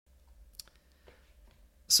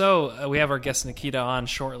So we have our guest Nikita on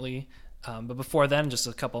shortly. But before then, just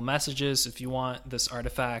a couple messages. If you want this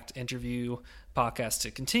Artifact interview podcast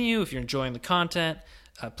to continue, if you're enjoying the content,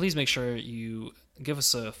 please make sure you give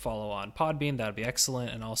us a follow on Podbean. That would be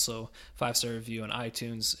excellent. And also 5-star review on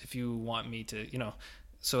iTunes if you want me to,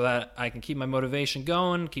 so that I can keep my motivation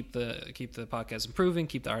going, keep the podcast improving,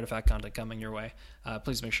 keep the Artifact content coming your way.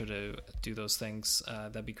 Please make sure to do those things.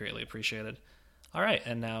 That'd be greatly appreciated. All right,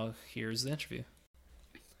 and now here's the interview.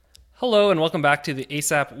 Hello, and welcome back to the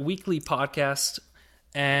ASAP Weekly Podcast.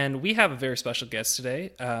 And we have a very special guest today.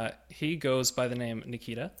 He goes by the name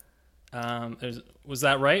Nikita. Was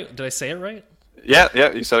that right? Did I say it right?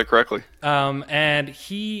 Yeah, you said it correctly. And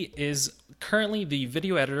he is currently the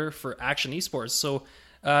video editor for Action Esports. So,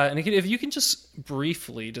 Nikita, if you can just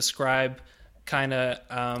briefly describe kind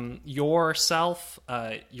of yourself,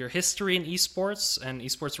 your history in esports and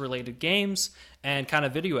esports-related games, and kind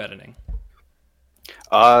of video editing.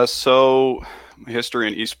 So my history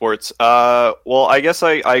in esports. Well, I guess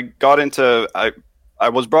I got into I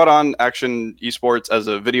was brought on Action Esports as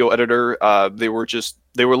a video editor. They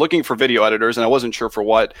were looking for video editors, and I wasn't sure for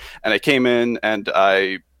what. And I came in, and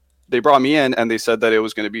they brought me in, and they said that it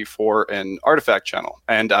was going to be for an Artifact channel,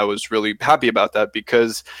 and I was really happy about that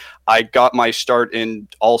because I got my start in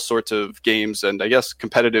all sorts of games, and I guess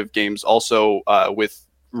competitive games also with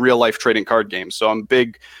real life trading card games. So I'm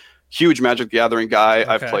huge Magic the Gathering guy. Okay.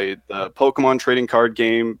 I've played the Pokemon trading card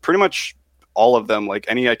game, pretty much all of them, like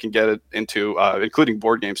any I can get it into, including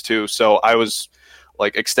board games too. So I was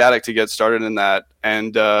like ecstatic to get started in that,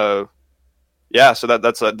 and so that's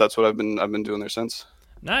what I've been doing there since.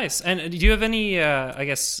 Nice. And do you have any? I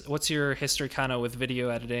guess what's your history kind of with video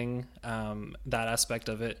editing? That aspect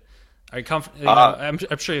of it. Are you comfortable? I'm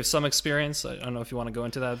sure you have some experience. I don't know if you want to go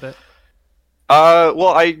into that a bit. Well,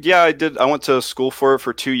 I did. I went to school for it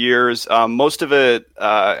for 2 years. Most of it,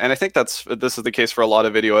 and I think this is the case for a lot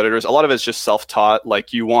of video editors. A lot of it's just self-taught.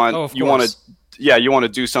 Like you want to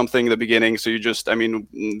do something in the beginning. So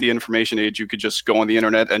the information age, you could just go on the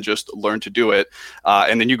internet and just learn to do it.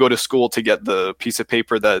 And then you go to school to get the piece of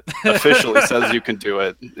paper that officially says you can do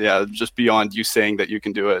it. Yeah. Just beyond you saying that you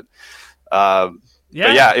can do it.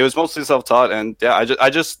 Yeah, it was mostly self-taught, and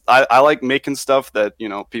I like making stuff that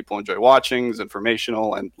people enjoy watching, is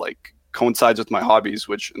informational, and like coincides with my hobbies,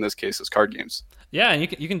 which in this case is card games. Yeah, and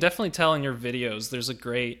you can definitely tell in your videos. There's a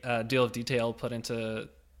great deal of detail put into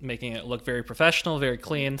making it look very professional, very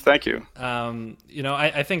clean. Thank you.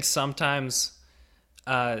 I think sometimes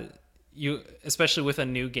you, especially with a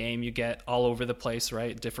new game, you get all over the place,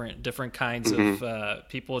 right? Different kinds of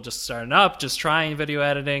people just starting up, just trying video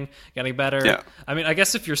editing, getting better. Yeah. I mean, I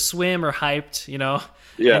guess if you're swim or hyped,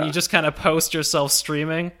 and you just kind of post yourself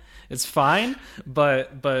streaming, it's fine.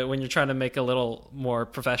 But when you're trying to make a little more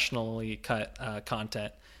professionally cut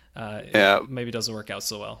content, it maybe doesn't work out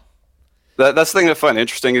so well. That's the thing I find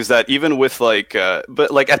interesting is that even with but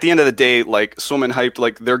at the end of the day, like swim and hype,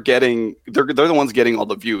 like they're the ones getting all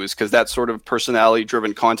the views because that sort of personality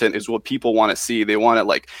driven content is what people want to see. They want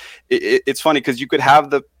it it's funny because you could have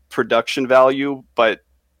the production value, but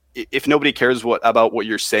if nobody cares about what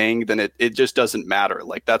you're saying, then it just doesn't matter.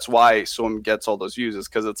 Like that's why Swim gets all those views is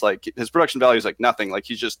because it's like his production value is like nothing. Like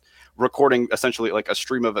he's just recording essentially like a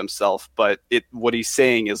stream of himself, but what he's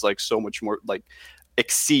saying is like so much more like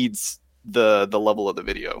exceeds the level of the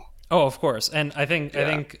video. Oh, of course. And I think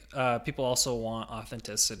people also want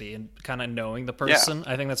authenticity and kind of knowing the person.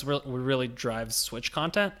 Yeah. I think that's what really drives Twitch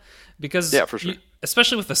content because for sure.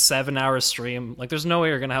 Especially with a 7-hour stream, like there's no way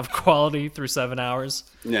you're going to have quality through 7 hours.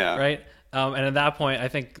 Yeah. Right. And at that point, I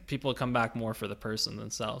think people come back more for the person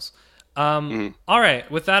themselves. All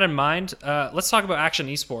right. With that in mind, let's talk about Action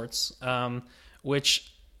Esports, which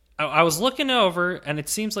I was looking over, and it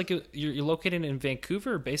seems like you're located in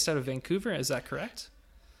Vancouver, based out of Vancouver. Is that correct?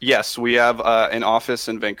 Yes, we have an office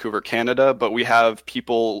in Vancouver, Canada, but we have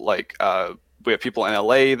people we have people in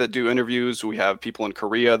LA that do interviews. We have people in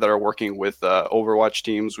Korea that are working with Overwatch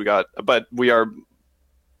teams. The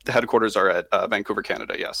headquarters are at Vancouver,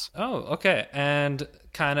 Canada. Yes. Oh, okay. And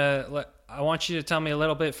I want you to tell me a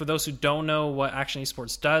little bit for those who don't know what Action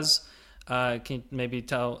Esports does. Can you maybe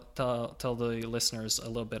tell the listeners a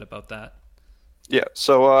little bit about that? Yeah,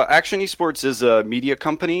 so Action Esports is a media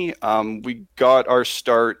company. We got our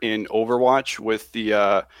start in Overwatch with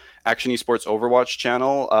the Action Esports Overwatch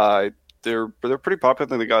channel. They're pretty popular. I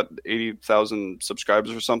think they got 80,000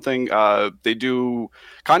 subscribers or something. They do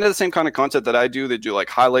kind of the same kind of content that I do. They do like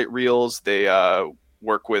highlight reels. They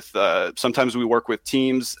work with sometimes we work with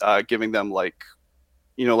teams, giving them like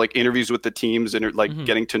like interviews with the teams and like Hmm.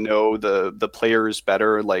 getting to know the players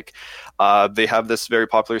better. Like they have this very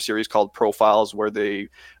popular series called Profiles where they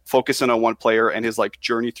focus in on one player and his like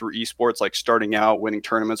journey through esports, like starting out, winning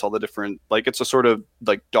tournaments, all the different, like it's a sort of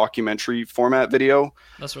like documentary format video.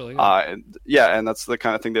 That's really good. And yeah, and that's the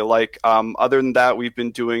kind of thing they like. Other than that, we've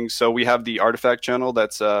been doing, so we have the Artifact channel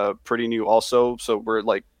that's pretty new also. So we're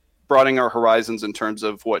like broadening our horizons in terms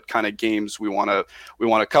of what kind of games we want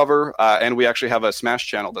to cover. And we actually have a Smash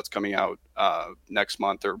channel that's coming out next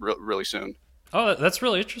month or really soon. Oh, that's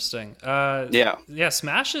really interesting. Yeah, Yeah,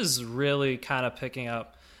 Smash is really kind of picking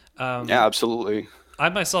up. yeah, absolutely. I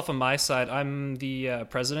myself, on my side, I'm the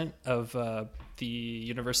president of the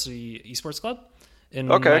University Esports Club in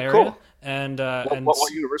my Okay, area, cool. and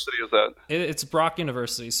What university is that? it's Brock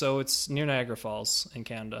University, so it's near Niagara Falls in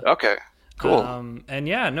Canada. Okay, cool. And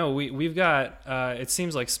yeah, no, we've got. It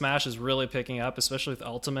seems like Smash is really picking up, especially with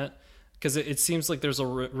Ultimate, because it seems like there's a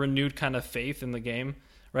renewed kind of faith in the game,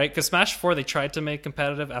 right? Because Smash 4 they tried to make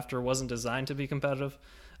competitive after it wasn't designed to be competitive,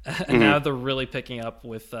 and now they're really picking up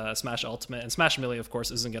with Smash Ultimate, and Smash Melee, of course,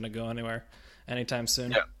 isn't going to go anywhere anytime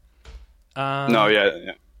soon. Yeah. Um, No,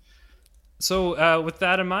 yeah. so with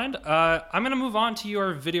that in mind, I'm going to move on to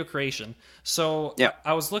your video creation. So Yeah.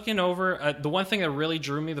 I was looking over the one thing that really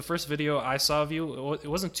drew me. The first video I saw of you, it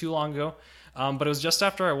wasn't too long ago, but it was just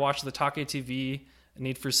after I watched the Take TV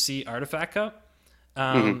Need for Speed Artifact Cup,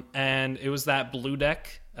 and it was that blue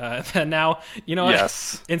deck. And now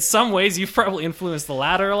Yes. in some ways you've probably influenced the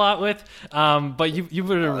ladder a lot with, but you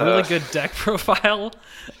put a really good deck profile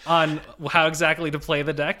on how exactly to play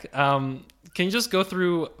the deck. Can you just go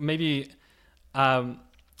through maybe?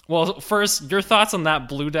 Well, first, your thoughts on that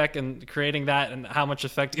blue deck and creating that, and how much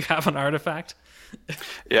effect you have on Artifact.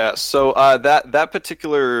 Yeah, so that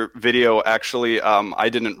particular video actually I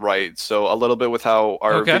didn't write. So a little bit with how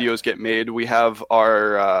our Okay. videos get made. We have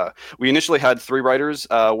our we initially had 3 writers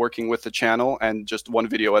working with the channel and just 1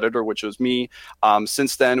 video editor, which was me.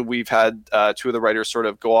 Since then, we've had 2 of the writers sort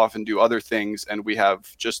of go off and do other things, and we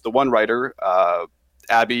have just the 1 writer,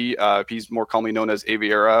 Abby. He's more commonly known as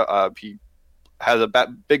Aviera. He has a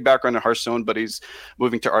big background in Hearthstone, but he's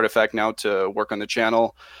moving to Artifact now to work on the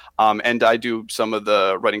channel. And I do some of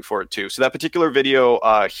the writing for it too. So that particular video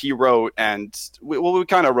he wrote, and we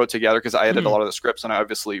kind of wrote together because I edited a lot of the scripts and I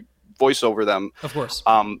obviously voice over them. Of course.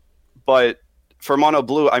 But for Mono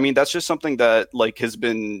Blue, I mean, that's just something that like it's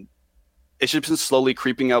just been slowly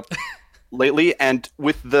creeping up lately. And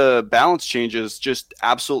with the balance changes, just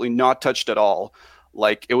absolutely not touched at all.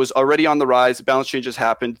 Like it was already on the rise. The balance changes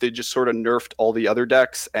happened. They just sort of nerfed all the other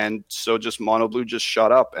decks, and so just Mono Blue just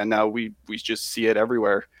shot up, and now we just see it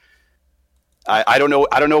everywhere. I don't know.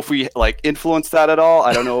 I don't know if we like influenced that at all.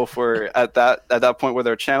 I don't know if we're at that point with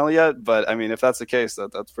our channel yet. But I mean, if that's the case,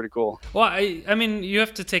 that's pretty cool. Well, I mean, you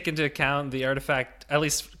have to take into account the artifact. At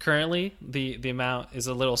least currently, the amount is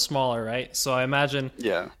a little smaller, right? So I imagine,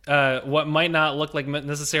 Yeah. what might not look like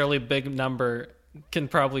necessarily a big number can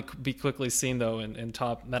probably be quickly seen though in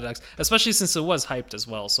top meta decks, especially since it was hyped as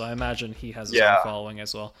well. So I imagine he has his own following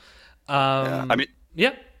as well. Yeah. I mean,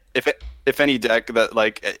 Yeah. if any deck that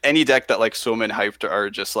like so many hyped are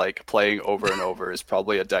just like playing over and over is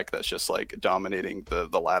probably a deck that's just like dominating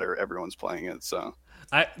the ladder. Everyone's playing it. So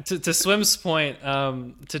To Swim's point,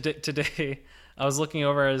 today I was looking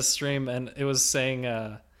over at his stream and it was saying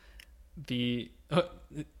a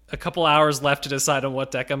couple hours left to decide on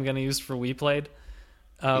what deck I'm going to use for We Played.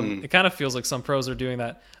 It kind of feels like some pros are doing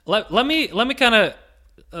that. Let me kind of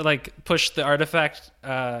like push the artifact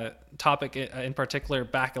topic in particular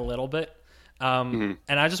back a little bit. And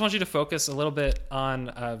I just want you to focus a little bit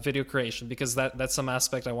on video creation, because that's some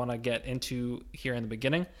aspect I want to get into here in the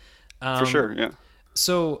beginning. for sure, yeah.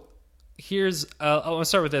 So here's I'll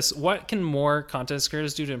start with this. What can more content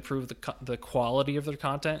creators do to improve the quality of their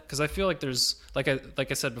content? Because I feel like there's like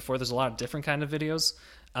I said before, there's a lot of different kind of videos.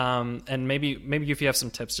 And maybe if you have some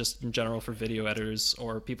tips just in general for video editors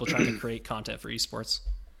or people trying to create content for esports.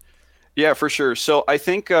 Yeah, for sure. So I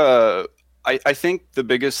think I think the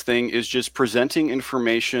biggest thing is just presenting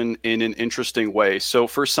information in an interesting way. So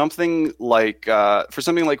for something like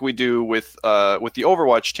we do with the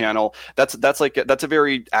Overwatch channel, that's a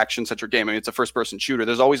very action centric game. I mean, it's a first person shooter.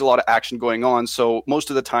 There's always a lot of action going on. So most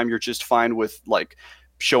of the time you're just fine with like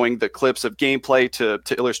showing the clips of gameplay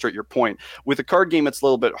to illustrate your point. With a card game, it's a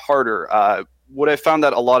little bit harder. What I found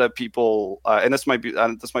that a lot of people, and this might be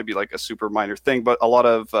like a super minor thing, but a lot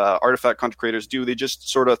of artifact content creators do, they just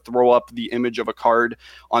sort of throw up the image of a card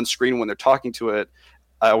on screen when they're talking to it.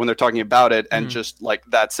 when they're talking about it, and Mhm. just like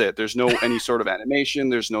that's it. There's no any sort of animation.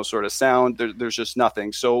 There's no sort of sound. There's just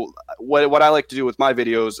nothing. So what I like to do with my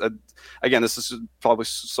videos, again, this is probably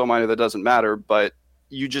so minor that doesn't matter, but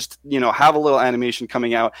you just have a little animation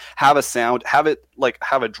coming out, have a sound, have it like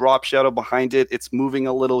have a drop shadow behind it, it's moving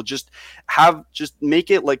a little, just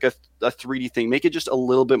make it like a 3D thing, make it just a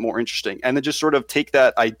little bit more interesting, and then just sort of take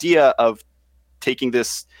that idea of taking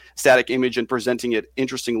this static image and presenting it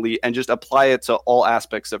interestingly and just apply it to all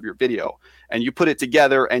aspects of your video, and you put it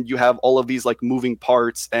together and you have all of these like moving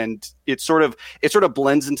parts, and it sort of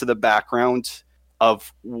blends into the background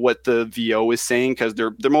of what the VO is saying, because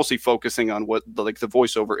they're mostly focusing on what the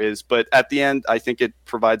voiceover is, but at the end I think it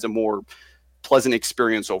provides a more pleasant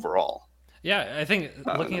experience overall. Yeah, I think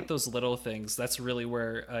looking at those little things, that's really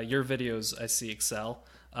where your videos I see excel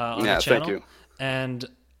on the Yeah, channel. thank you. And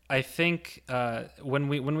I think when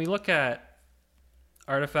we look at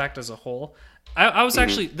Artifact as a whole, I was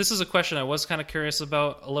actually, this is a question I was kind of curious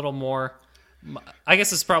about a little more. I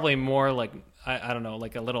guess it's probably more like I don't know,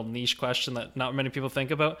 like a little niche question that not many people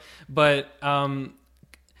think about. But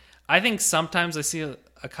I think sometimes I see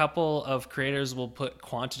a couple of creators will put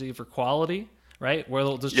quantity for quality, right? Where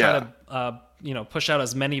they'll just try to push out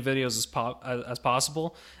as many videos as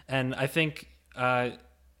possible. And I think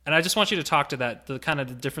and I just want you to talk to that, the kind of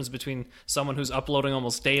the difference between someone who's uploading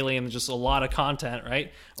almost daily and just a lot of content,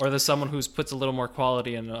 right? Or there's someone who's puts a little more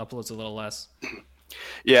quality and uploads a little less.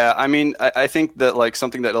 Yeah, I mean, I think that like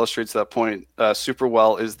something that illustrates that point super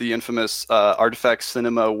well is the infamous Artifact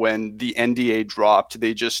Cinema. When the NDA dropped,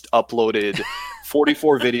 they just uploaded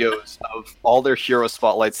 44 videos of all their hero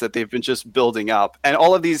spotlights that they've been just building up, and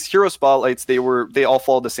all of these hero spotlights, they all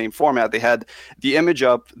followed the same format. They had the image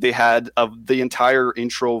up, they had the entire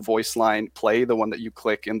intro voice line play, the one that you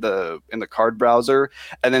click in the card browser,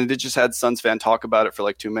 and then they just had Suns Fan talk about it for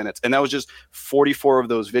like 2 minutes, and that was just 44 of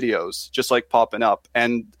those videos just like popping up.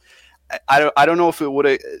 And I don't know if it would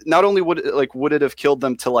have, not only would it have killed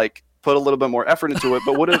them to like put a little bit more effort into it,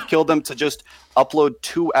 but would it have killed them to just upload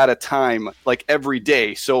 2 at a time like every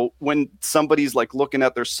day. So when somebody's like looking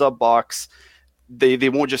at their sub box, they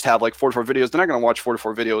won't just have like 44 videos. They're not going to watch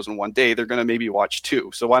 44 videos in one day. They're going to maybe watch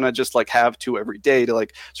 2. So why not just like have 2 every day to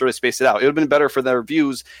like sort of space it out? It would have been better for their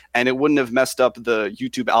views, and it wouldn't have messed up the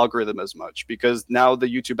YouTube algorithm as much, because now the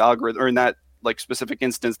YouTube algorithm, or in that like specific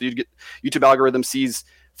instance, the YouTube algorithm sees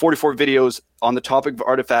 44 videos on the topic of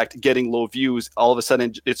Artifact getting low views. All of a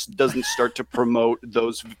sudden it doesn't start to promote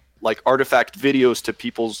those like Artifact videos to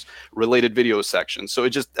people's related video sections. So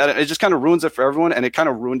it just kind of ruins it for everyone, and it kind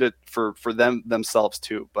of ruined it for themselves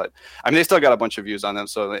too. But I mean, they still got a bunch of views on them,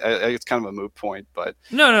 so it's kind of a moot point. But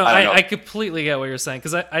No, I completely get what you're saying,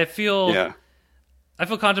 because I feel yeah. I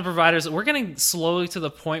feel content providers, we're getting slowly to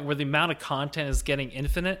the point where the amount of content is getting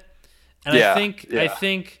infinite. And Yeah, I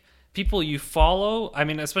think people you follow, I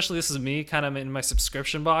mean, especially this is me kind of in my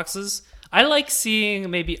subscription boxes, I like seeing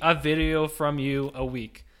maybe a video from you a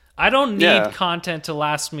week. I don't need content to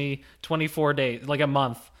last me 24 days, like a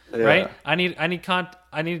month, right? I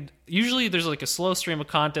need usually there's like a slow stream of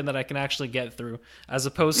content that I can actually get through, as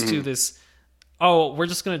opposed to this, oh, we're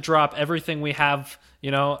just going to drop everything we have,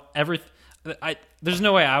 there's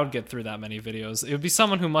no way I would get through that many videos. It would be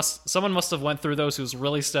someone must have went through those who's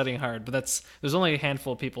really studying hard, but there's only a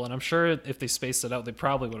handful of people, and I'm sure if they spaced it out, they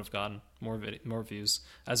probably would have gotten more views,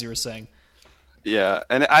 as you were saying. Yeah,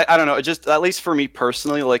 and I don't know, it just, at least for me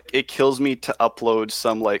personally, like it kills me to upload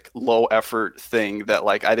some like low effort thing that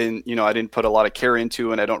like I didn't put a lot of care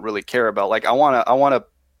into, and I don't really care about. Like I want to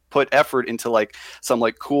put effort into like some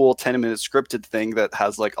like cool 10-minute scripted thing that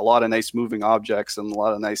has like a lot of nice moving objects and a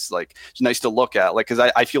lot of nice to look at, like,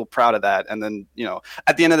 because I feel proud of that. And then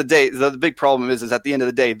at the end of the day, the big problem is at the end of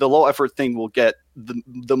the day, the low effort thing will get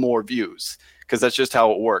the more views, because that's just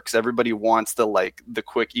how it works. Everybody wants the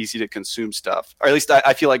quick, easy to consume stuff, or at least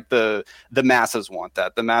I feel like the masses want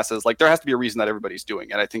that. The masses, like, there has to be a reason that everybody's doing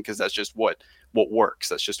it, I think, because that's just what works.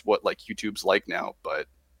 That's just what like YouTube's like now. But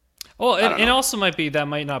well, it also might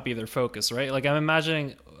not be their focus, right? Like I'm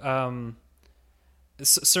imagining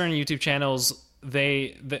certain YouTube channels,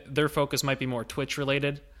 their focus might be more Twitch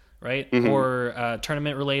related, right? Or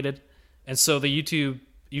tournament related, and so the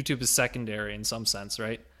YouTube is secondary in some sense,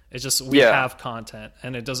 right? It's just we have content,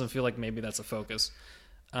 and it doesn't feel like maybe that's a focus.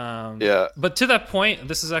 But to that point,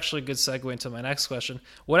 this is actually a good segue into my next question.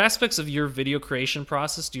 What aspects of your video creation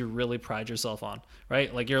process do you really pride yourself on?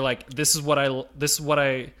 Right? Like you're like, this is what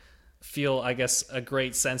I feel, I guess, a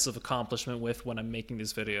great sense of accomplishment with when I'm making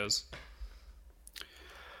these videos.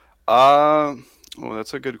 Well,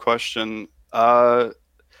 that's a good question. I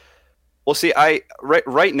don't know. I guess, like, the main thing that I really pride myself on is just like the quality of the videos. Like, I don't know, I don't know if it's just like the quality of the content, but like the quality of the editing, the quality of the Well, see, I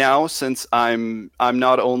right now, since I'm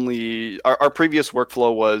not only our previous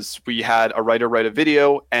workflow was we had a writer write a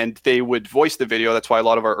video and they would voice the video. That's why a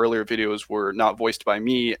lot of our earlier videos were not voiced by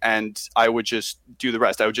me, and I would just do the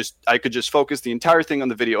rest. I could just focus the entire thing on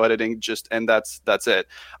the video editing, just and that's it.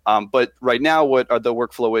 But right now, what the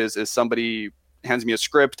workflow is somebody hands me a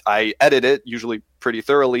script, I edit it usually pretty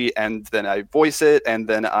thoroughly, and then I voice it, and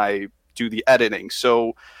then I do the editing.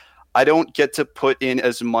 So I don't get to put in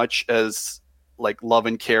as much as like love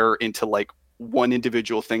and care into like one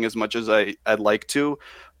individual thing as much as I'd like to.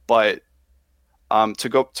 But to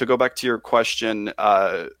go back to your question,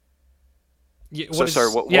 Yeah, so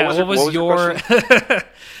sorry, what was your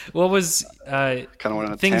what was kind of went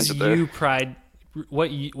on a things tangent there. you pride what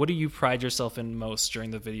do you pride yourself in most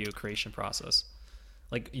during the video creation process?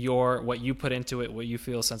 Like what you put into it, what you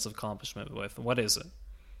feel a sense of accomplishment with. What is it?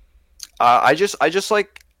 I just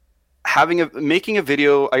like making a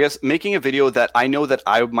video, I guess making a video that I know that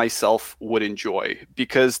I myself would enjoy,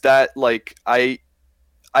 because that like I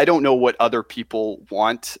don't know what other people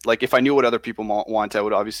want. Like if I knew what other people want, I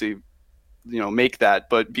would obviously make that.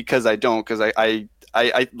 But because I don't, because I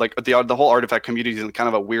like the whole artifact community is in kind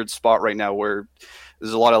of a weird spot right now where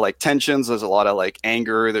there's a lot of like tensions, there's a lot of like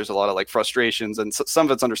anger, there's a lot of like frustrations, and some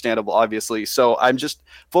of it's understandable, obviously. So I'm just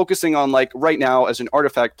focusing on like right now as an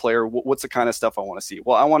artifact player, what's the kind of stuff I want to see?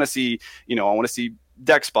 Well, I want to see, I want to see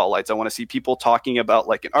deck spotlights. I want to see people talking about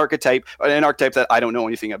like an archetype that I don't know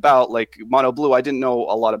anything about, like mono blue. I didn't know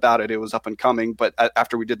a lot about it. It was up and coming, but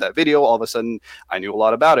after we did that video, all of a sudden I knew a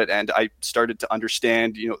lot about it, and I started to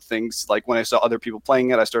understand, things like when I saw other people playing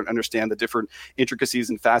it, I started to understand the different intricacies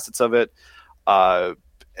and facets of it. Uh,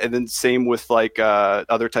 and then same with like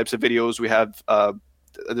other types of videos. We have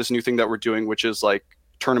this new thing that we're doing, which is like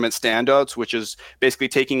tournament standouts, which is basically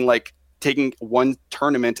taking one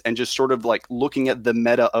tournament and just sort of like looking at the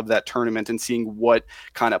meta of that tournament and seeing what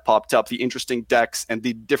kind of popped up, the interesting decks and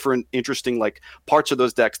the different interesting like parts of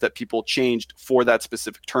those decks that people changed for that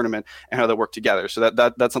specific tournament and how they work together. So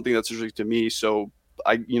that's something that's interesting to me. So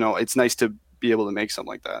it's nice to be able to make something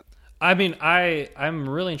like that. I mean, I'm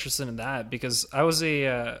really interested in that because I was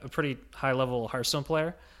a pretty high level Hearthstone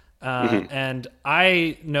player, Mm-hmm. and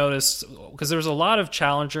I noticed because there was a lot of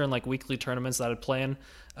challenger and like weekly tournaments that I'd play in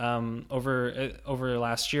over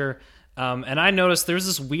last year, and I noticed there's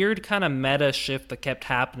this weird kind of meta shift that kept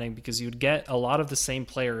happening because you'd get a lot of the same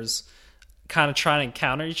players kind of trying to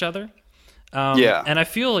encounter each other. Yeah. And I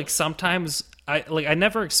feel like sometimes I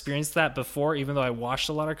never experienced that before, even though I watched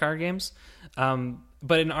a lot of card games.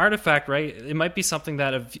 But in Artifact, right, it might be something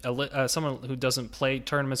that someone who doesn't play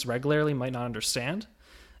tournaments regularly might not understand.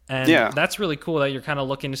 And Yeah. that's really cool that you're kind of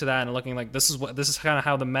looking into that and looking like this is kind of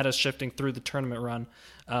how the meta's shifting through the tournament run,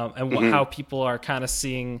 and how people are kind of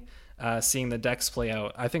seeing the decks play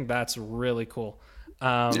out. I think that's really cool.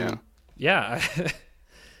 Yeah. Yeah.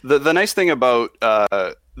 The nice thing about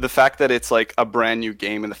the fact that it's like a brand new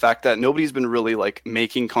game and the fact that nobody's been really like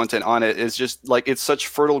making content on it is just like it's such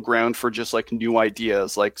fertile ground for just like new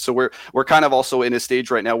ideas. Like so we're kind of also in a stage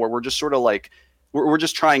right now where we're just sort of like we're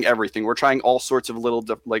just trying everything. We're trying all sorts of little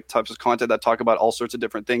like types of content that talk about all sorts of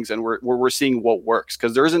different things, and we're seeing what works,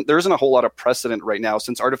 because there isn't a whole lot of precedent right now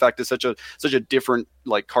since Artifact is such a different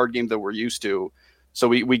like card game that we're used to. So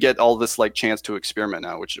we get all this like chance to experiment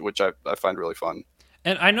now, which I find really fun.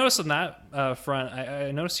 And I noticed on that front,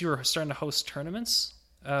 I noticed you were starting to host tournaments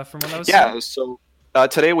from what I was Yeah, seeing. so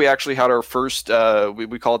today we actually had our first,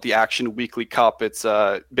 we call it the Action Weekly Cup. It's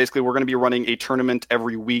basically we're going to be running a tournament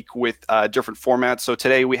every week with different formats. So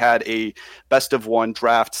today we had a best of one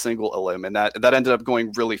draft single elim, and that ended up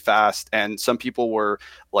going really fast. And some people were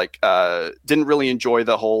like, didn't really enjoy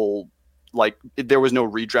the whole, like there was no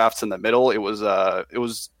redrafts in the middle. It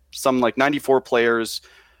was some like 94 players.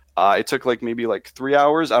 It took like maybe like 3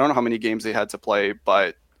 hours. I don't know how many games they had to play,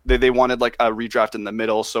 but they wanted like a redraft in the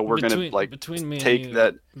middle. So we're gonna like between me take and you,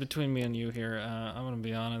 that. between me and you here. I'm gonna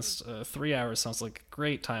be honest. 3 hours sounds like a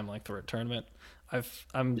great time, like for a tournament.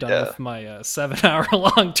 I'm done Yeah. with my 7 hour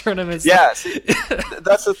long tournaments. Yeah, see,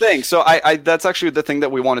 that's the thing. So I that's actually the thing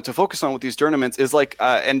that we wanted to focus on with these tournaments is like,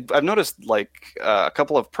 and I've noticed like a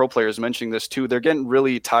couple of pro players mentioning this too. They're getting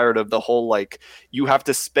really tired of the whole like you have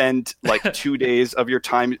to spend like 2 days of your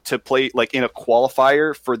time to play like in a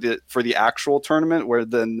qualifier for the actual tournament, where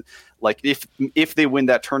then like if they win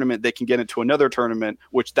that tournament, they can get into another tournament,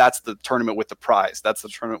 which that's the tournament with the prize. That's the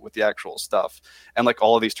tournament with the actual stuff. And like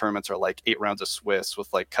all of these tournaments are like 8 rounds of Swiss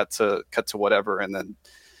with like cut to whatever, and then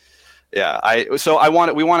we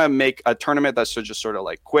want to make a tournament that's just sort of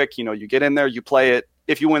like quick. You get in there, you play it.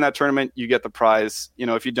 if you win that tournament, you get the prize.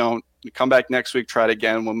 If you don't, you come back next week, try it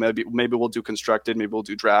again. Well, maybe we'll do constructed, maybe we'll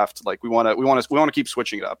do draft. Like we want to keep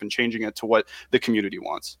switching it up and changing it to what the community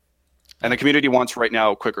wants. And the community wants right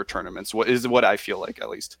now quicker tournaments. What I feel like, at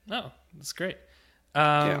least. Oh, that's great.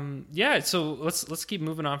 So let's keep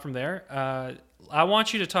moving on from there. I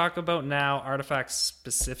want you to talk about now Artifacts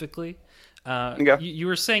specifically. You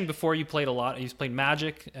were saying before you played a lot. You played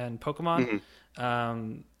Magic and Pokemon.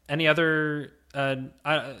 Any other?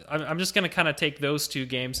 I'm just going to kind of take those two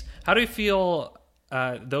games. How do you feel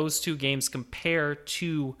those two games compare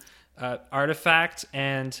to Artifact,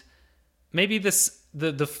 and maybe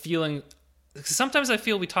the feeling? Sometimes I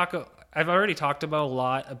feel I've already talked about a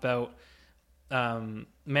lot about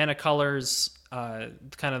mana colors,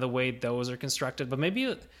 kind of the way those are constructed, but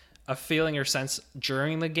maybe a feeling or sense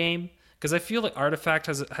during the game, because I feel like Artifact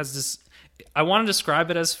has this. I want to describe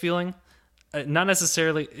it as feeling. It's not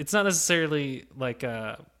necessarily like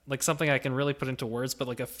something I can really put into words, but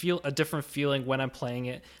like a different feeling when I'm playing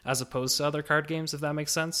it as opposed to other card games, if that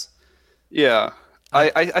makes sense. Yeah,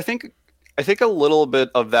 I think a little bit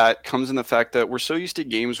of that comes in the fact that we're so used to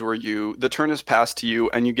games where the turn is passed to you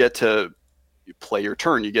and you get to play your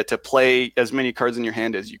turn. You get to play as many cards in your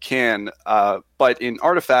hand as you can. But in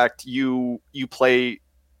Artifact, you play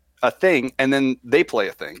a thing, and then they play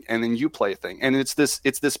a thing, and then you play a thing, and it's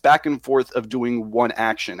this back and forth of doing one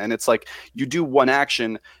action. And it's like you do one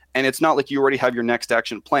action, and it's not like you already have your next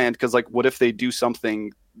action planned, because like what if they do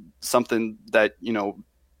something that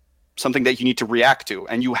something that you need to react to,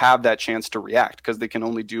 and you have that chance to react because they can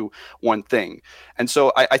only do one thing. And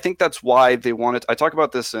so I think that's why they wanted. I talk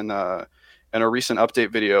about this in a recent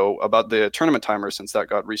update video about the tournament timer, since that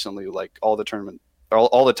got recently, like all the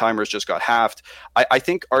timers just got halved. I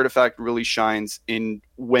think Artifact really shines in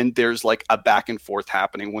when there's like a back and forth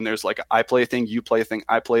happening, when there's like I play a thing, you play a thing,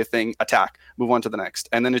 I play a thing, attack, move on to the next,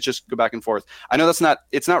 and then it just go back and forth. I know it's not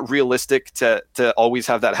realistic to always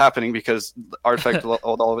have that happening, because Artifact with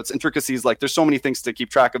all of its intricacies, like there's so many things to keep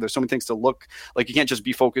track of, there's so many things to look, like you can't just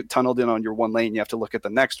be tunneled in on your one lane, you have to look at the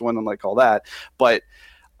next one and like all that. But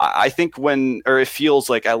I think it feels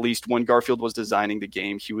like, at least when Garfield was designing the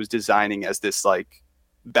game, he was designing as this like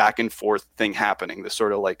back and forth thing happening, this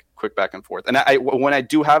sort of like quick back and forth. And when I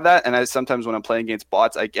do have that, and sometimes when I'm playing against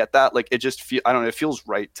bots, I get that. Like it just I don't know, it feels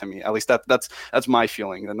right to me. At least that's my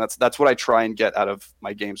feeling, and that's what I try and get out of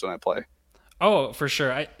my games when I play. Oh, for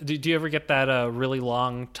sure. Do you ever get that really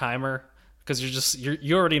long timer because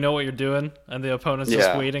you already know what you're doing and the opponent's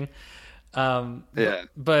just waiting?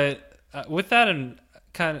 But with that and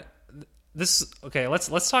kind of this, okay,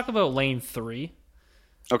 let's talk about lane 3.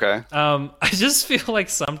 Okay. I just feel like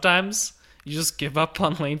sometimes you just give up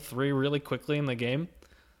on lane 3 really quickly in the game.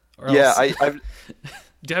 Have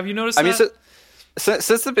you noticed that? I mean,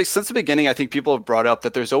 since the beginning, I think people have brought up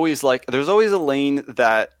that there's always a lane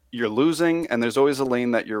that you're losing, and there's always a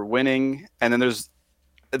lane that you're winning, and then there's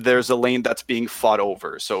a lane that's being fought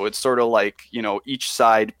over. So it's sort of like, each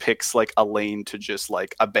side picks like a lane to just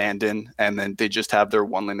like abandon, and then they just have their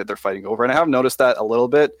one lane that they're fighting over. And I have noticed that a little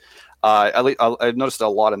bit. I noticed it a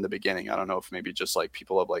lot in the beginning. I don't know if maybe just like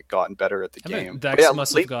people have like gotten better at the game. Decks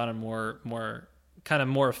must have gotten more kind of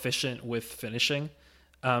more efficient with finishing.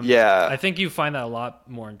 I think you find that a lot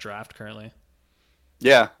more in draft currently.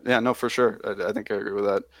 Yeah, no, for sure. I think I agree with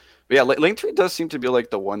that. But yeah, lane 3 does seem to be like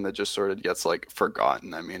the one that just sort of gets like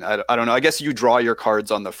forgotten. I mean, I don't know. I guess you draw your cards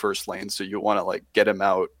on the first lane, so you want to like get them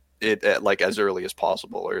out at like as early as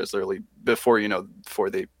possible, or as early before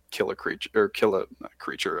they kill a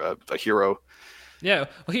hero. Yeah,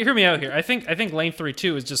 well, hear me out here. I think lane 3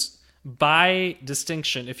 too is just by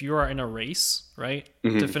distinction. If you are in a race, right,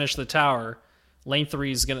 to finish the tower, lane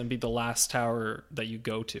 3 is going to be the last tower that you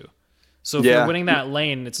go to. So if you're winning that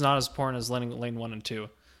lane, it's not as important as lane 1 and 2.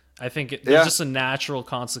 I think there's just a natural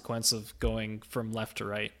consequence of going from left to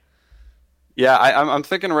right. Yeah, I'm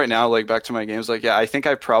thinking right now, like back to my games, like I think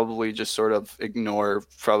I probably just sort of ignore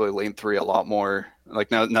probably lane 3 a lot more.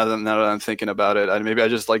 Like now that I'm thinking about it, maybe I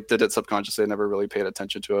just like did it subconsciously. I never really paid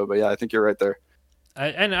attention to it, but yeah, I think you're right there.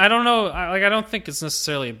 And I don't know, I don't think it's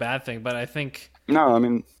necessarily a bad thing, but I think no, I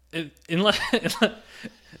mean,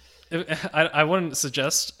 I wouldn't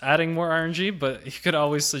suggest adding more RNG, but you could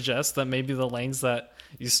always suggest that maybe the lanes that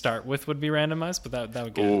you start with would be randomized, but that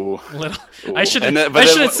would get a little. I shouldn't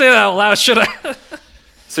say that out loud, should I?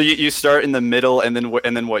 So you start in the middle, and then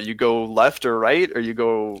what? You go left or right, or you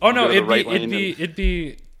go? Oh no,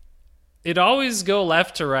 it'd always go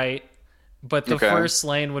left to right, but the first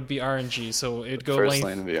lane would be RNG. So it'd go first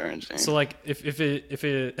lane would be RNG. So like if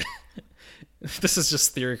it this is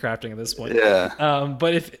just theory crafting at this point. Yeah.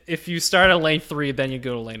 But if you start at lane 3, then you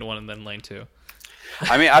go to lane 1 and then lane 2.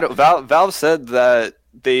 I mean, Valve said that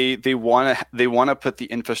they want to put the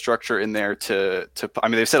infrastructure in there to. I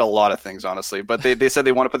mean, they've said a lot of things, honestly, but they said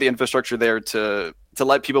they want to put the infrastructure there to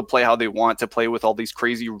let people play how they want, to play with all these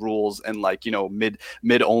crazy rules and like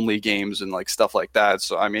mid only games and like stuff like that.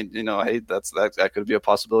 So I mean, hey, that could be a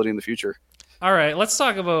possibility in the future. All right, let's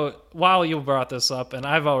talk about, while you brought this up, and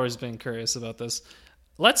I've always been curious about this,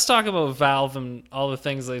 let's talk about Valve and all the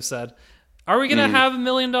things they've said. Are we going to have $1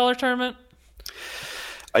 million tournament?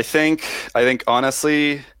 I think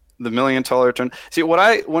honestly, the $1 million turn. See,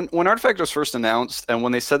 when Artifact was first announced, and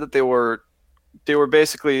when they said that they were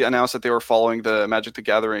basically announced that they were following the Magic the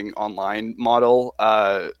Gathering online model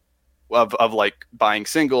of like buying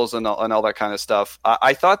singles and all that kind of stuff.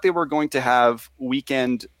 I thought they were going to have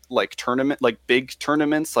weekend like tournament, like big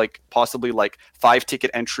tournaments, like possibly like 5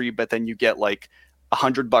 ticket entry, but then you get like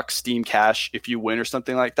 $100 Steam cash if you win or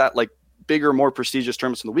something like that. Like bigger, more prestigious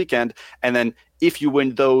tournaments on the weekend, and then if you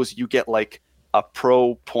win those, you get like a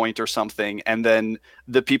pro point or something, and then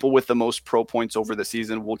the people with the most pro points over the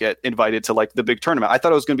season will get invited to like the big tournament. I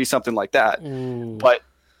thought it was going to be something like that, but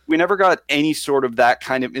we never got any sort of that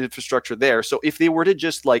kind of infrastructure there. So if they were to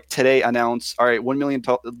just like today announce, all right, $1 million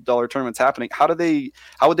tournament's happening, how would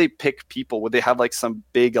they pick people? Would they have like some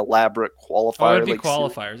big elaborate qualifier? Oh, it'd be like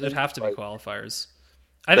qualifiers. It'd have to be qualifiers.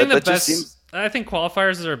 I think I think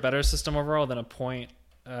qualifiers are a better system overall than a point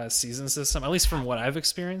season system, at least from what I've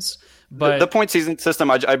experienced. But the point season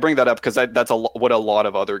system, I bring that up because that's what a lot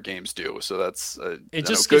of other games do. So that's it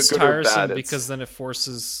just gets tiresome because then it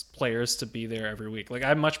forces players to be there every week. Like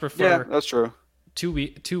I much prefer that's true. two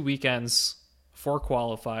weekends, 4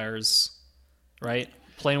 qualifiers, right?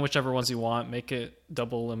 Playing whichever ones you want, make it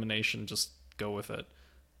double elimination, just go with it.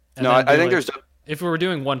 And no, I think there's if we were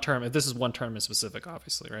doing one tournament, this is one tournament specific,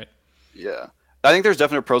 obviously, right? Yeah. I think there's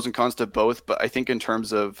definite pros and cons to both, but I think in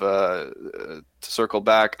terms of to circle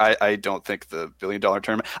back, I don't think the $1 billion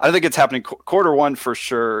tournament. I don't think it's happening. Quarter one for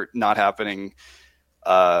sure, not happening.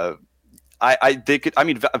 They could. I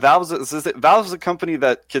mean, Valve's a company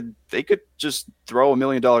that could just throw $1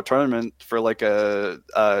 million tournament for like a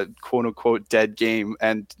quote unquote dead game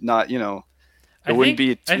and not it wouldn't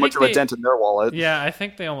be too much of a dent in their wallet. Yeah, I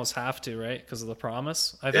think they almost have to, right? Because of the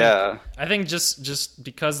promise. I think just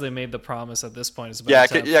because they made the promise at this point is about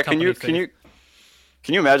Can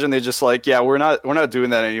you imagine they just like, we're not doing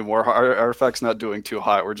that anymore. Artifact's not doing too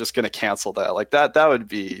hot. We're just going to cancel that. Like that would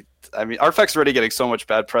be. I mean, Artifact's already getting so much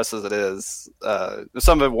bad press as it is.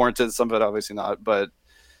 Some of it warranted, some of it obviously not. But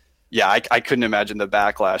yeah, I couldn't imagine the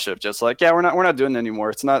backlash of just like, we're not doing it anymore.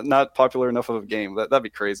 It's not popular enough of a game. That'd be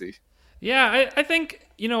crazy. Yeah, I think,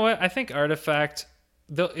 you know what? I think Artifact,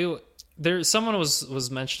 someone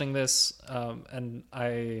was mentioning this, and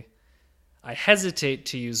I hesitate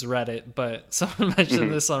to use Reddit, but someone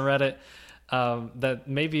mentioned this on Reddit, that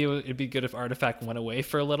maybe it'd be good if Artifact went away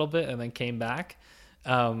for a little bit and then came back.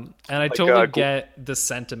 And I totally get the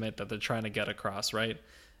sentiment that they're trying to get across, right?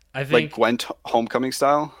 I think like Gwent Homecoming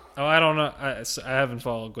style. Oh, I don't know. I haven't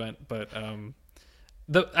followed Gwent, but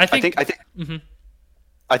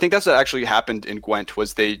I think that's what actually happened in Gwent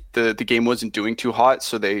was the game wasn't doing too hot,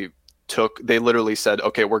 so they literally said,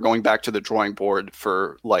 okay, we're going back to the drawing board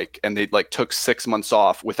for and they took 6 months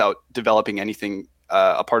off without developing anything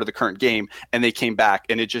a part of the current game, and they came back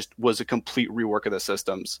and it just was a complete rework of the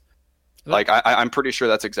systems. I'm pretty sure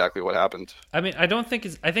that's exactly what happened. I mean, I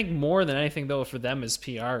think more than anything though for them is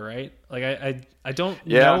PR, right? Like I don't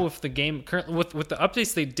know if the game currently with the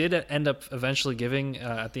updates they did end up eventually giving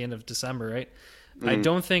at the end of December, right? I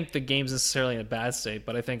don't think the game's necessarily in a bad state,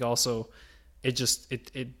 but I think also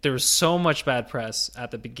there was so much bad press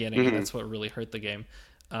at the beginning, and that's what really hurt the game.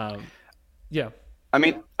 Yeah. I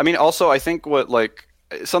mean, also I think what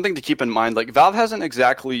something to keep in mind, Valve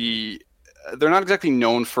they're not exactly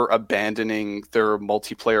known for abandoning their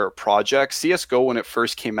multiplayer projects. CS:GO, when it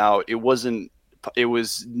first came out, it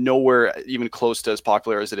was nowhere even close to as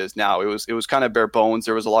popular as it is now. It was kind of bare bones.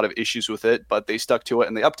 There was a lot of issues with it, but they stuck to it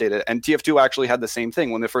and they updated it. And TF2 actually had the same thing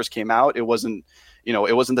when they first came out. It wasn't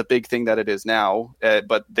the big thing that it is now,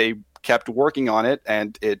 but they kept working on it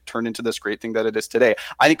and it turned into this great thing that it is today.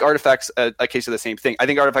 I think Artifact's a case of the same thing. I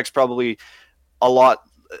think Artifact's probably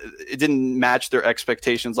it didn't match their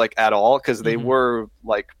expectations at all, because they were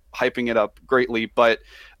hyping it up greatly, but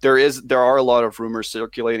there are a lot of rumors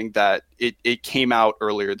circulating that it came out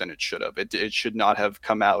earlier than it should have. It should not have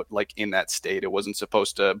come out in that state. It wasn't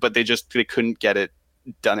supposed to, but they couldn't get it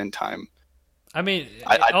done in time. I mean,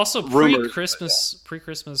 also pre-Christmas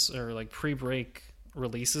or pre-break,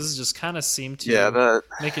 releases just kind of seem to that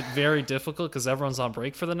make it very difficult because everyone's on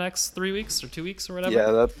break for the next 3 weeks or 2 weeks or whatever.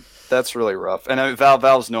 yeah that's really rough. And I mean,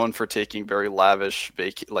 Valve's known for taking very lavish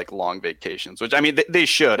like long vacations, which I mean they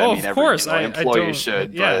should. Oh, I mean, of course, employee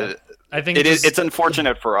should. Yeah, But I think it's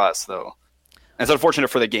unfortunate for us though. It's unfortunate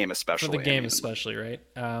for the game especially. For the game, especially, right?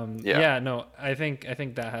 Yeah. No, I think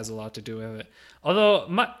that has a lot to do with it. Although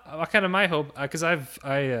my hope, because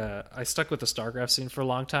I stuck with the StarCraft scene for a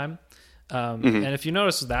long time, and if you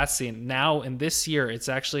notice that scene now in this year, it's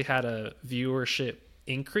actually had a viewership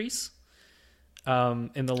increase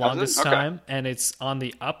in the longest time, and it's on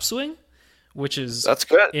the upswing, which is that's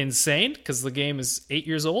good, insane because the game is 8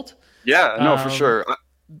 years old. Yeah, no, for sure.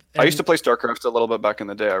 I used to play StarCraft a little bit back in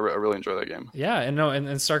the day. I really enjoy that game. Yeah, and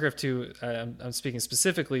StarCraft 2, I'm speaking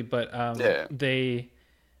specifically, but the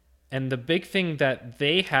big thing that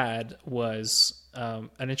they had was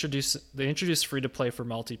they introduced free to play for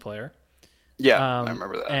multiplayer. Yeah, I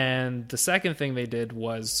remember that. And the second thing they did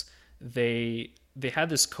was they had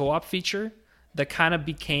this co-op feature that kind of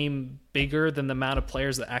became bigger than the amount of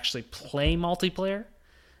players that actually play multiplayer.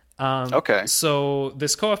 Okay. So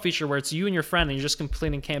this co-op feature where it's you and your friend and you're just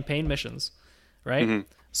completing campaign missions, right? Mm-hmm.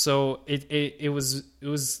 So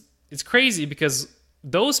it's crazy because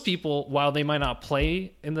those people, while they might not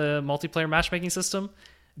play in the multiplayer matchmaking system,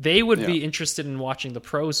 they would be interested in watching the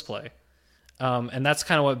pros play. And that's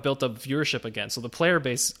kind of what built up viewership again. So the player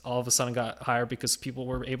base all of a sudden got higher because people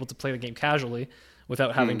were able to play the game casually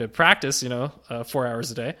without having to practice, 4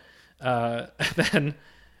 hours a day.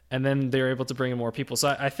 And then they're able to bring in more people.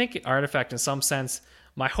 So I think Artifact, in some sense,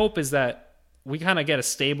 my hope is that we kind of get a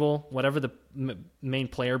stable, whatever the main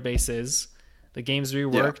player base is, the game's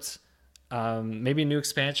reworked, maybe a new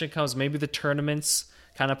expansion comes, maybe the tournaments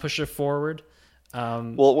kind of push it forward.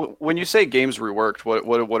 Well, when you say games reworked,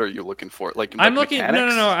 what are you looking for? I'm looking.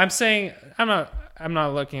 Mechanics? No. I'm saying I'm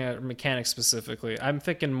not looking at mechanics specifically. I'm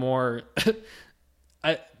thinking more.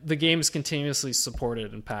 The game is continuously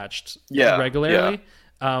supported and patched regularly.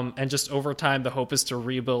 Yeah. And just over time, the hope is to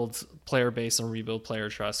rebuild player base and rebuild player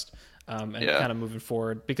trust, and kind of moving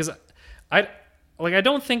forward. Because I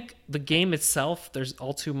don't think the game itself there's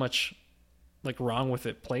all too much wrong with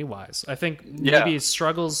it play wise. I think maybe it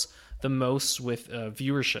struggles the most with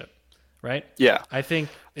viewership, right? Yeah, I think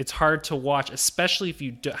it's hard to watch, especially if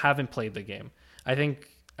you haven't played the game. I think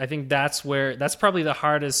that's probably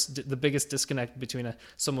the biggest disconnect between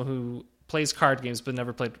someone who plays card games but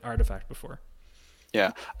never played Artifact before.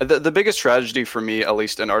 Yeah, the biggest tragedy for me, at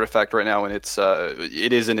least in Artifact right now, and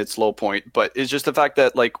it is in its low point, but it's just the fact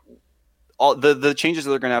that all the changes that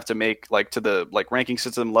they're going to have to make, to the ranking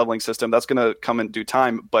system, leveling system, that's going to come in due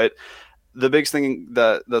time. But the biggest thing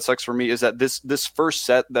that sucks for me is that this first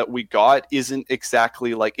set that we got isn't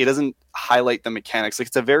exactly it doesn't highlight the mechanics.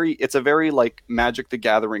 It's a very Magic the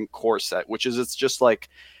Gathering core set, which is it's just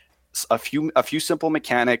a few simple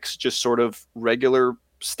mechanics, just sort of regular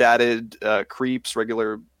statted creeps,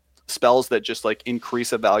 regular spells that just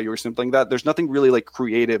increase a value or something like that. There's nothing really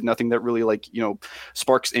creative, nothing that really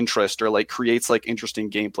sparks interest or creates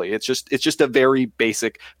interesting gameplay. It's just a very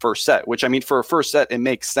basic first set, which I mean for a first set it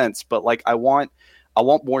makes sense, but I want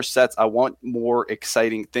more sets. I want more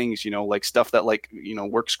exciting things, stuff that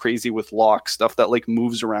works crazy with locks, stuff that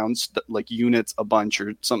moves around units a bunch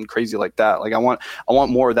or something crazy like that. I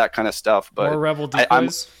want more of that kind of stuff. But more rebel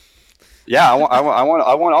decoys. Yeah, I want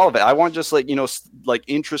all of it. I want just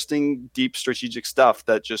interesting, deep strategic stuff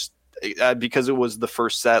that just because it was the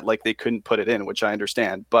first set, they couldn't put it in, which I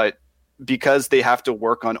understand. But because they have to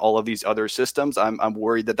work on all of these other systems, I'm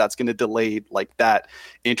worried that that's going to delay that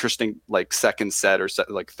interesting second set or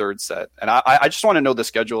third set. And I just want to know the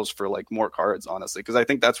schedules for more cards, honestly, because I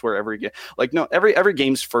think that's where every game every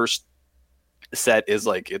game's first set is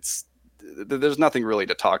there's nothing really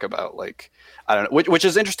to talk about. I don't know, which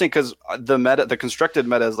is interesting because the constructed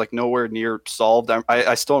meta is nowhere near solved.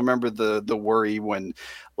 I still remember the worry when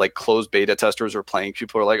closed beta testers are playing.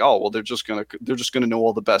 People are oh well, they're just gonna know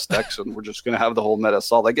all the best decks and we're just gonna have the whole meta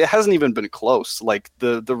solved. It hasn't even been close.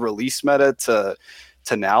 The release meta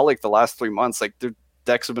to now, the last 3 months, their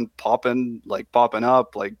decks have been popping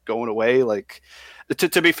up, going away.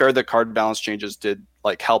 To be fair, the card balance changes did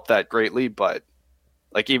help that greatly, but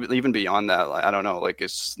even beyond that, I don't know.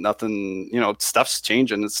 It's nothing. Stuff's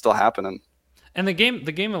changing. It's still happening. And the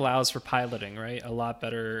game allows for piloting, right? A lot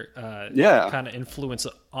better, kind of influence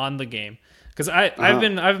on the game. Because I've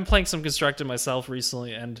been playing some constructed myself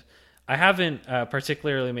recently, and I haven't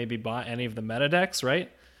particularly maybe bought any of the meta decks.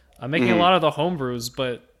 Right, I'm making a lot of the homebrews,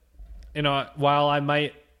 but while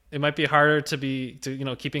it might be harder to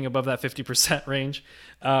keeping above that 50% range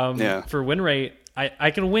for win rate.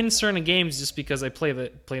 I can win certain games just because I play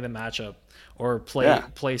the matchup or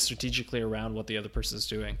play strategically around what the other person is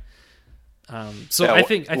doing. So I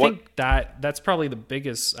think that's probably the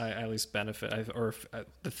biggest at least benefit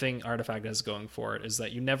the thing Artifact has going for it is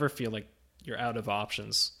that you never feel like you're out of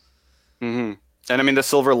options. Mm-hmm. And I mean, the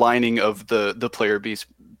silver lining of the player base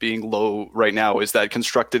being low right now is that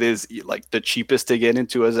Constructed is like the cheapest to get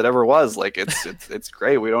into as it ever was. Like it's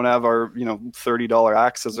great. We don't have our $30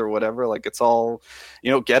 axes or whatever. Like it's all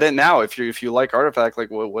get it now if you like Artifact. Like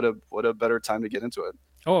what a better time to get into it.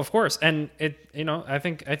 Oh, of course, and I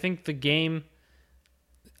think the game.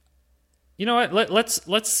 You know what?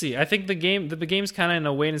 Let's see. I think the game's kind of in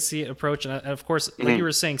a wait and see approach, and of course, like you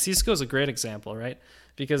were saying, CS:GO is a great example, right?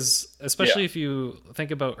 Because especially if you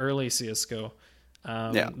think about early CS:GO,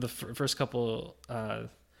 the first couple. I'm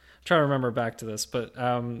trying to remember back to this, but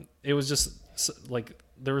it was just like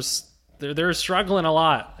they were struggling a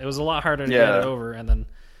lot. It was a lot harder to get it over, and then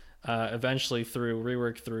eventually through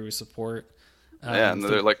rework, through support. And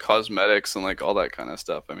they're like cosmetics and like all that kind of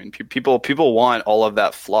stuff. I mean, people want all of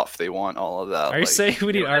that fluff. They want all of that. Are you saying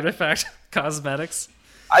we need Artifact cosmetics?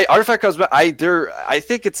 Artifact cosmetics. I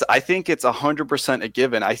think it's 100% a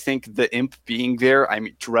given. I think the imp being there. I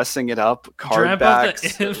mean, dressing it up, card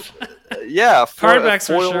backs. Yeah, card backs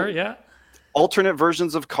for sure. Yeah. Alternate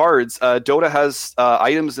versions of cards. Dota has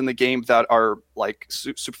items in the game that are like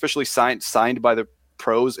superficially signed by the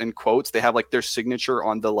pros in quotes. They have like their signature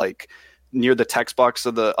on the near the text box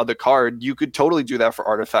of the card. You could totally do that for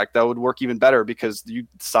Artifact. That would work even better because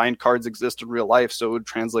signed cards exist in real life, so it would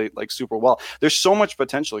translate like super well. There's so much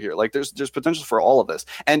potential here. Like there's potential for all of this.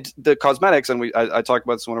 And the cosmetics, and I talked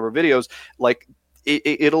about this in one of our videos, like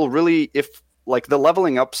it'll really, if like the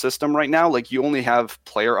leveling up system right now, like you only have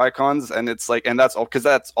player icons, and it's like, and that's all, because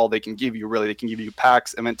that's all they can give you really. They can give you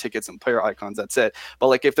packs, event tickets, and player icons. That's it. But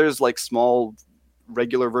like if there's like small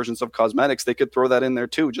regular versions of cosmetics, they could throw that in there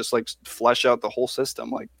too, just like flesh out the whole system.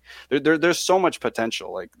 Like there's so much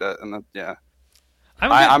potential like that. And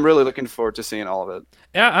I'm really looking forward to seeing all of it.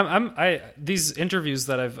 Yeah, these interviews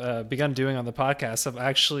that I've begun doing on the podcast have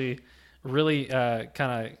actually really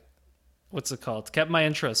kind of kept my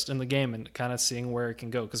interest in the game and kind of seeing where it can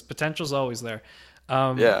go, because potential's always there.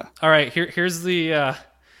 All right, here's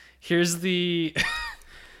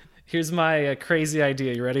my crazy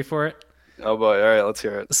idea. You ready for it? Oh boy! All right, let's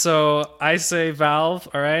hear it. So I say Valve.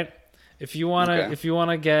 All right, if you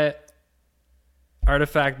wanna get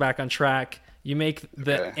Artifact back on track, you make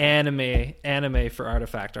the anime for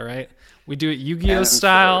Artifact. All right, we do it Yu-Gi-Oh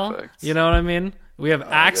style. You know what I mean? We have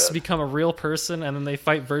Axe become a real person, and then they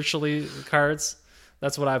fight virtually cards.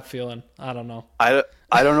 That's what I'm feeling. I don't know.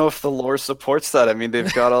 I don't know if the lore supports that. I mean,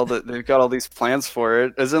 they've got all these plans for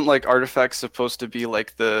it. Isn't like Artifact supposed to be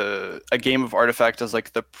like a game of Artifact as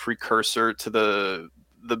like the precursor to the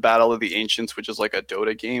Battle of the Ancients, which is like a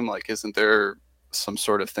Dota game? Like, isn't there some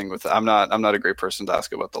sort of thing with it? I'm not a great person to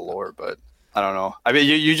ask about the lore, but I don't know. I mean,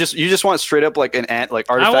 you just want straight up like Artifact.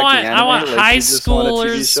 I want high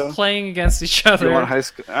schoolers playing against each other. You want high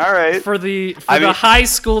school? All right. For the high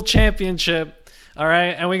school championship. All right,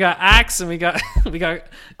 and we got Axe, and we got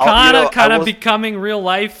kind of becoming real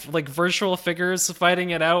life, like virtual figures fighting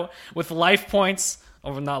it out with life points.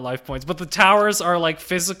 Oh, not life points, but the towers are like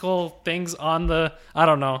physical things on the, I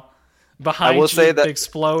don't know, behind. I will say that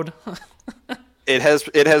explode. it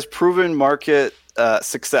has proven market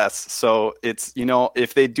success. So it's,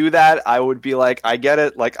 if they do that, I would be like, I get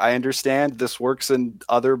it. Like, I understand this works in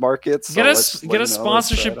other markets. Get a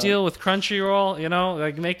sponsorship deal with Crunchyroll.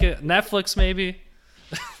 Like make it Netflix maybe.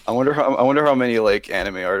 I wonder how many like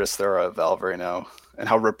anime artists there are at Valve right now, and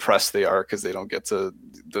how repressed they are because they don't get to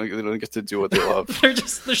do what they love. they're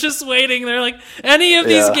just waiting. They're like, any of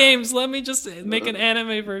these games, let me just make an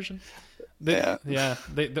anime version. Well,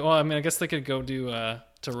 I mean, I guess they could go do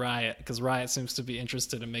to Riot, because Riot seems to be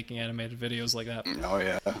interested in making animated videos like that. Oh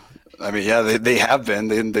yeah, I mean, yeah, they have been.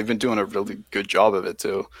 They've been doing a really good job of it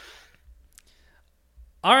too.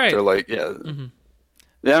 All right, they're like, yeah. Mm-hmm.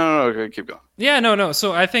 Yeah, no, okay, keep going. Yeah, no.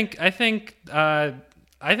 So I think I'm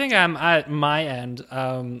at my end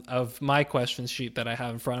of my question sheet that I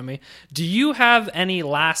have in front of me. Do you have any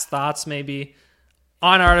last thoughts, maybe,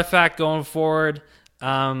 on Artifact going forward?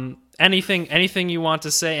 Anything you want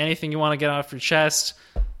to say? Anything you want to get off your chest?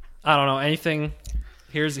 I don't know. Anything?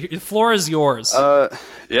 The floor is yours.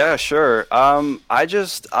 Yeah, sure. I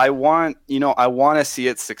want to see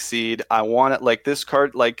it succeed. I want it, like, this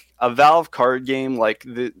card, like a Valve card game, like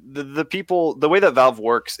the people, the way that Valve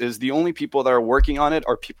works is the only people that are working on it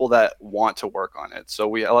are people that want to work on it. So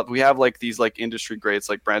we have like these like industry greats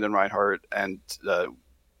like Brandon Reinhardt and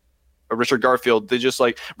Richard Garfield, they just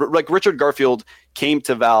like Richard Garfield came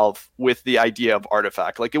to Valve with the idea of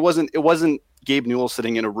Artifact. Like it wasn't Gabe Newell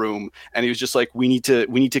sitting in a room and he was just like, we need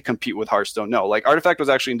to compete with Hearthstone. No, like Artifact was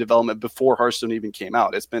actually in development before Hearthstone even came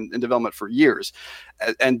out. It's been in development for years,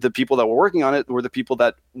 and the people that were working on it were the people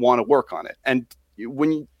that want to work on it. And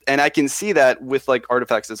I can see that with like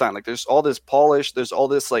Artifact's design. Like there's all this polish, there's all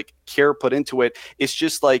this like care put into it. It's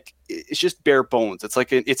just bare bones. It's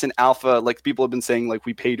like it's an alpha. Like people have been saying, like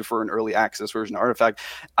we paid for an early access version of Artifact.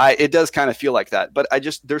 It does kind of feel like that, but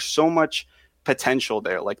there's so much potential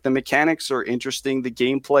there. Like the mechanics are interesting. The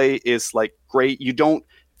gameplay is like great.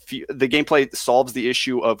 The gameplay solves the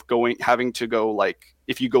issue of having to go, like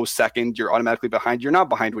if you go second, you're automatically behind. You're not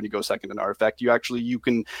behind when you go second in Artifact. You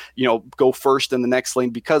can go first in the next lane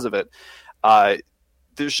because of it.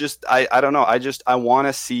 There's just I don't know. I want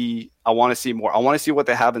to see more. I want to see what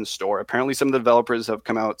they have in store. Apparently, some of the developers have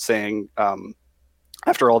come out saying,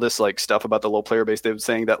 after all this like stuff about the low player base, they've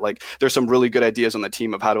saying that like there's some really good ideas on the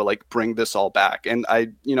team of how to like bring this all back. And I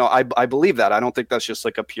believe that. I don't think that's just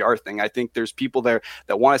like a PR thing. I think there's people there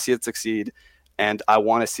that want to see it succeed, and I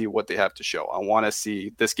want to see what they have to show. I want to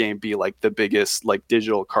see this game be like the biggest like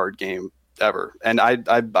digital card game ever. And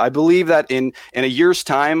I believe that in a year's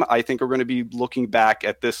time, I think we're going to be looking back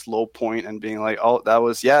at this low point and being like, oh, that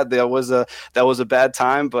was a bad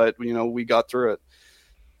time, but we got through it.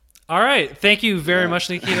 All right. Thank you very much,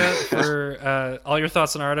 Nikita, for all your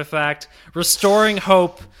thoughts on Artifact. Restoring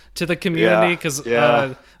hope to the community, because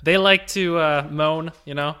they like to moan,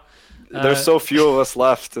 There's so few of us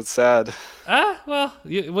left. It's sad. Well,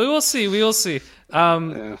 we will see. We will see.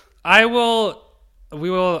 We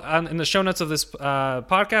will, in the show notes of this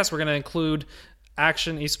podcast, we're going to include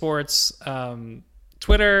Action Esports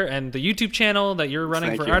Twitter and the YouTube channel that you're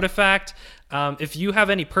running for Artifact. If you have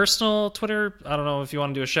any personal Twitter, I don't know if you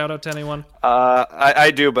want to do a shout out to anyone.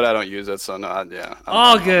 I do, but I don't use it, so no. Yeah.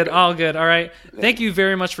 All good. All right. Yeah. Thank you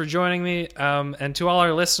very much for joining me. And to all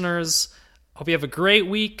our listeners, hope you have a great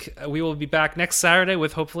week. We will be back next Saturday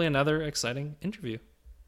with hopefully another exciting interview.